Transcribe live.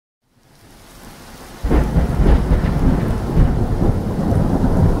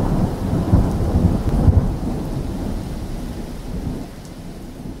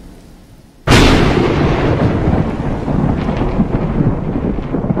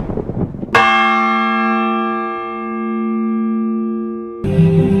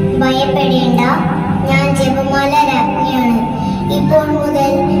ഇപ്പോൾ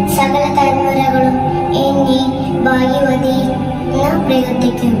മുതൽ സകല തലമുറകളും എന്നെ ഭാഗ്യവതി എന്ന്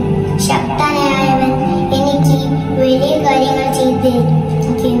പ്രവർത്തിക്കും. ശക്തനായവൻ എനിക്ക് വലിയ കാര്യങ്ങൾ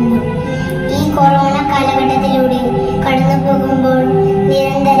ചെയ്തിരിക്കുന്നു. ഈ കൊറോണ കാലഘട്ടത്തിലൂടെ കടന്നു പോകുമ്പോൾ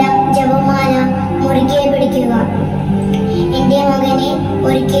നിരന്തരം ജപമാല മുറുകെ പിടിക്കുക. എന്റെ മകനെ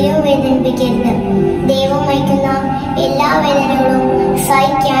ഒരിക്കലും വേദനിപ്പിക്കരുത്. ദൈവം അയക്കുന്ന എല്ലാ വേദനകളും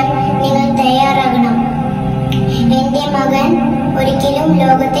സഹിക്കാൻ നിങ്ങൾ തയ്യാറാകണം. എന്റെ മകൻ ഒരിക്കലും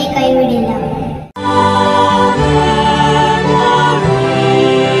ലോകത്തെ കൈവിടില്ല.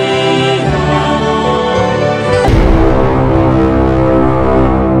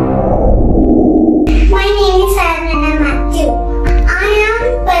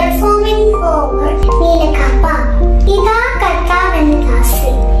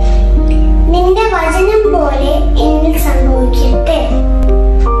 നിന്റെ വചനം പോലെ എന്നിൽ സംഭവിക്കട്ടെ.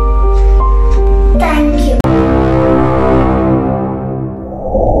 Thank you.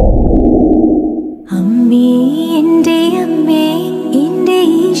 അമ്മേ, എൻ്റെ അമ്മേ, എൻ്റെ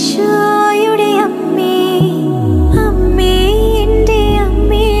ഈശോയുടെ അമ്മേ, അമ്മേ, എൻ്റെ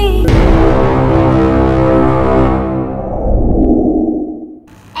അമ്മേ.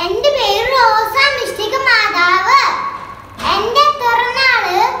 എന്റെ പേര് റോസ മിഷ്ടിക മാതാവ്. എന്റെ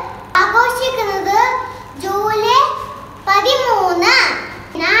പിറന്നാള് ആഘോഷിക്കുന്നത് ജൂലൈ 13.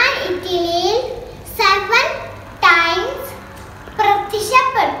 ഞാൻ ഇറ്റലിയിൽ 7 ടൈംസ്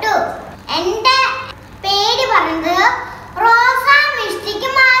പ്രത്യക്ഷപ്പെട്ടു. എന്റെ പേര് പറഞ്ഞത് റോസ മിഷ്ടിക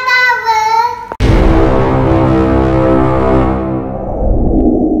മാതാവ്.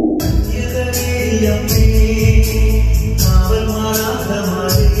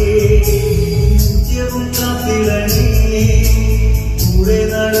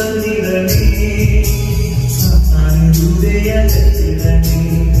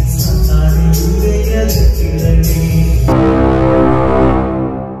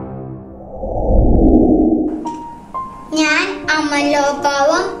 ഞാൻ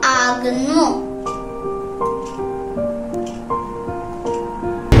അമലോഭാവം ആകുന്നു.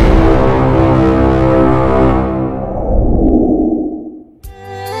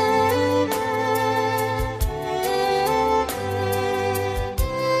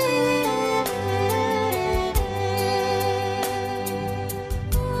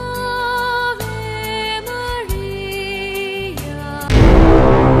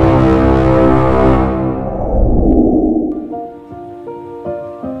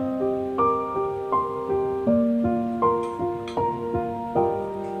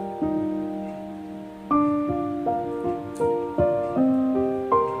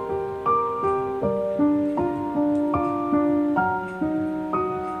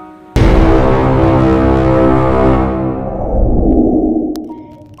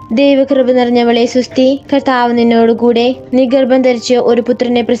 ദൈവകൃപ നിറഞ്ഞവളെ സുസ്തി, കർത്താവ് നിന്നോടുകൂടെ. നീ ഗർഭം ധരിച്ച് ഒരു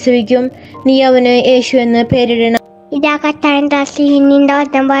പുത്രനെ പ്രസവിക്കും. നീ അവന് യേശു എന്ന് പേരിടണം. ഇതാ കർത്താവിൻ ദാസി, നിന്റെ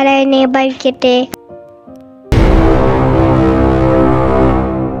വചനം പോലെ എന്നെ ഭരിക്കട്ടെ.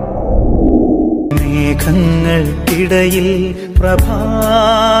 മേഘങ്ങൾക്കിടയിൽ പ്രഭാതതാരം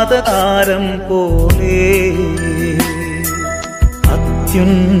പോലെ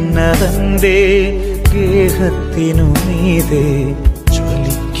അത്യുന്നതന്റെ ഗേഹത്തിനു മീതെ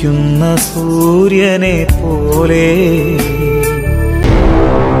ജ്വലിക്കുന്ന സൂര്യനെ പോലെ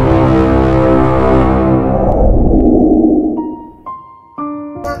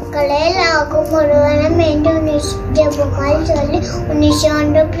മക്കളെ, ലോകം മുഴുവനും എന്റെ ജപമാല ചൊല്ലി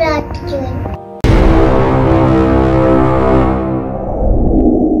ഉണ്ണീശോയോട് പ്രാർത്ഥിക്കുന്നു.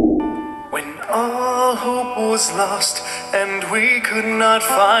 When all hope was lost and we could not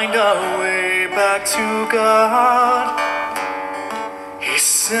find our way back to God, He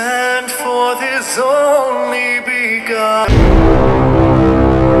sent forth His only begotten.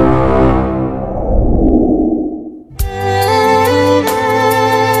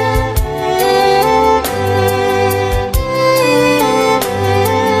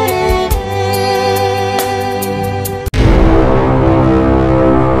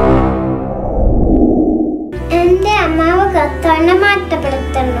 എന്റെ അമ്മാവ് കർത്താവിനെ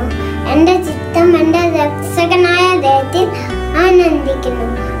മാറ്റപ്പെടുത്തുന്നു. എന്റെ ചിത്തം എന്റെ രക്ഷകനായ ദൈവത്തിൽ ആനന്ദിക്കുന്നു.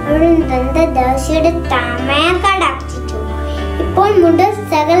 അവിടുന്ന് തന്റെ ദാസിയുടെ താമയെ കടാക്ഷിച്ചു. ഇപ്പോൾ മുതൽ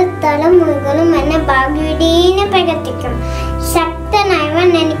സകല തലമുറകളും എന്നെ ഭാഗ്യവതിയെ പ്രകടിപ്പിക്കും. ശക്തനായവൻ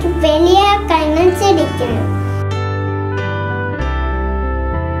എനിക്ക് വലിയ കാര്യങ്ങൾ ചെയ്തിരിക്കുന്നു.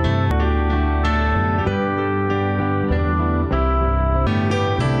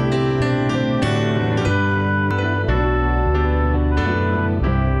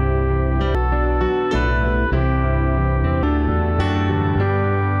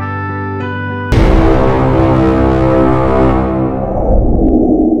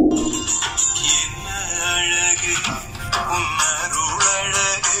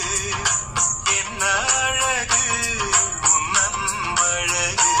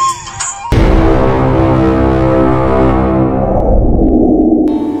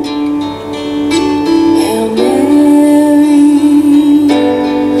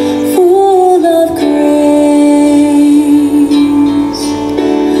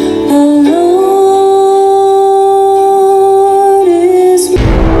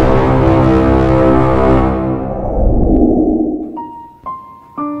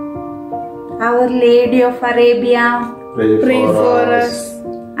 Our Lady of Arabia, pray for us.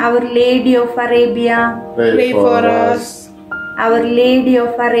 Our Lady of Arabia, Pray for us. Our Lady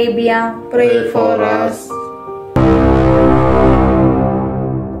of Arabia, Pray for us.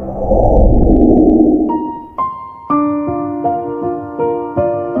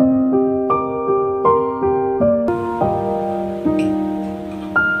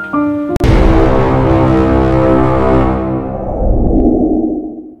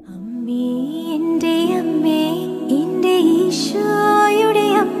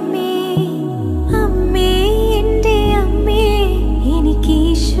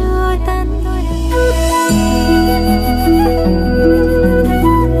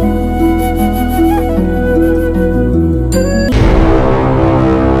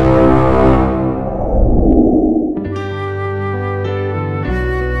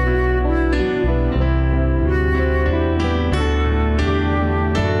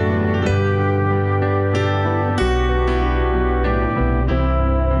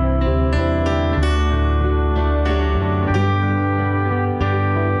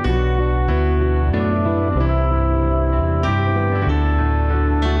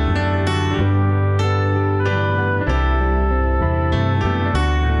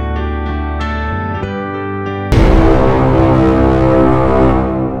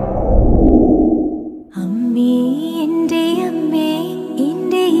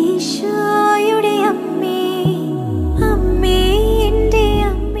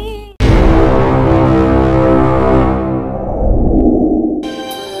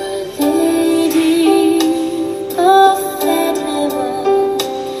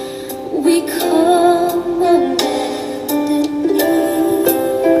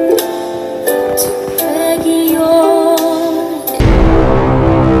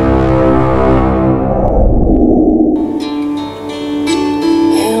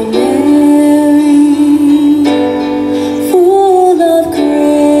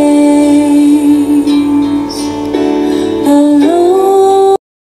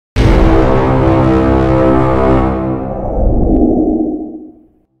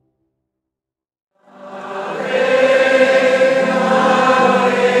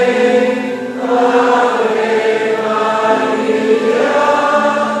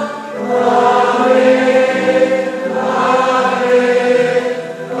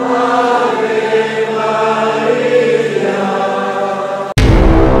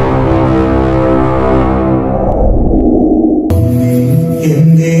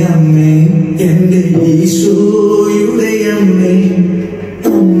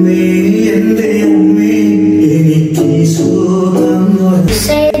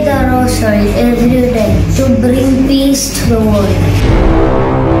 Say the rosary every day to bring peace to the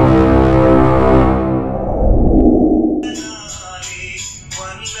world.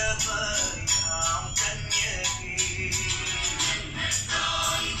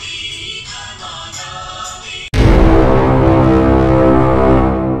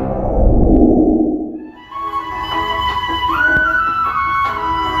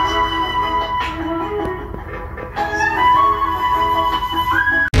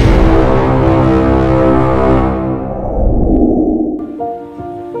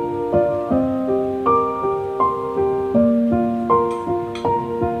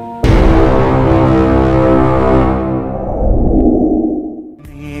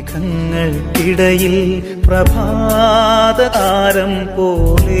 മേഘങ്ങൾക്കിടയിൽ പ്രഭാതതാരം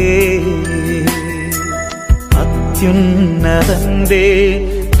പോലെ അത്യുന്നതന്റെ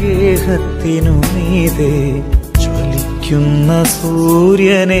ഗേഹത്തിനു മീതെ ജ്വലിക്കുന്ന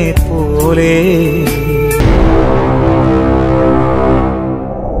സൂര്യനെ പോലെ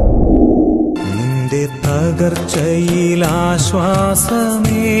നിന്റെ തകർച്ചയിൽ ആശ്വാസമേകാൻ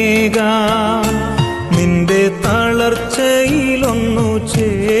നിന്റെ തളർച്ചയിലൊന്നു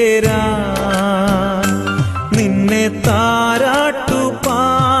ചേരാൻ നിന്നെ താരാട്ടു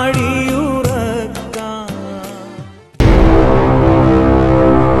പാടിയുറക്കാൻ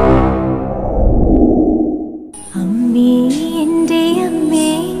അമ്മേ എൻ്റെ അമ്മേ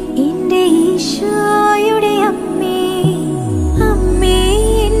എൻ്റെ ഈശോയുടെ അമ്മേ അമ്മേ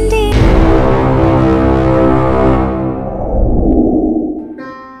എൻ്റെ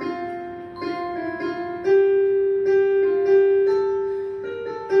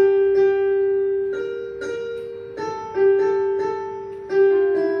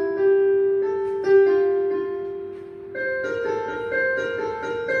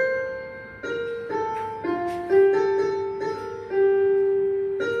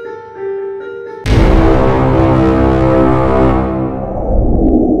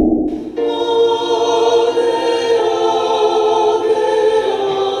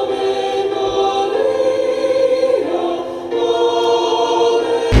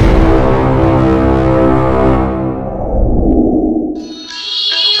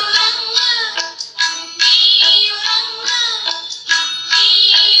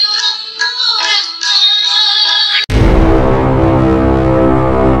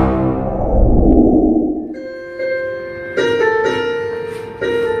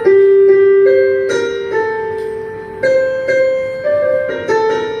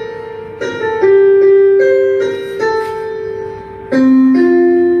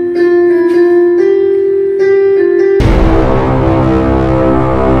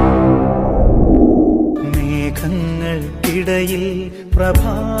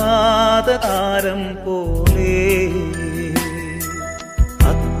പ്രഭാതതാരം പോലെ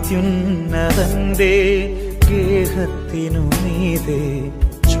അത്യുന്നതന്റെ ഗേഹത്തിനു മീതെ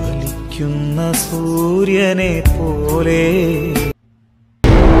ജ്വലിക്കുന്ന സൂര്യനെ പോലെ.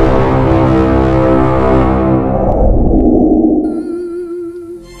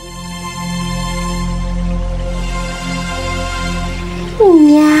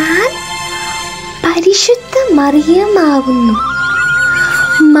 ഞാൻ പരിശുദ്ധ മറിയമാകുന്നു.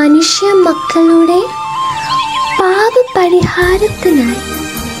 മനുഷ്യ മക്കളുടെ പാപപരിഹാരത്തിനായി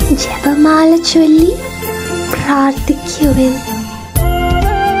ജപമാല ചൊല്ലി പ്രാർത്ഥിക്കുവിൻ.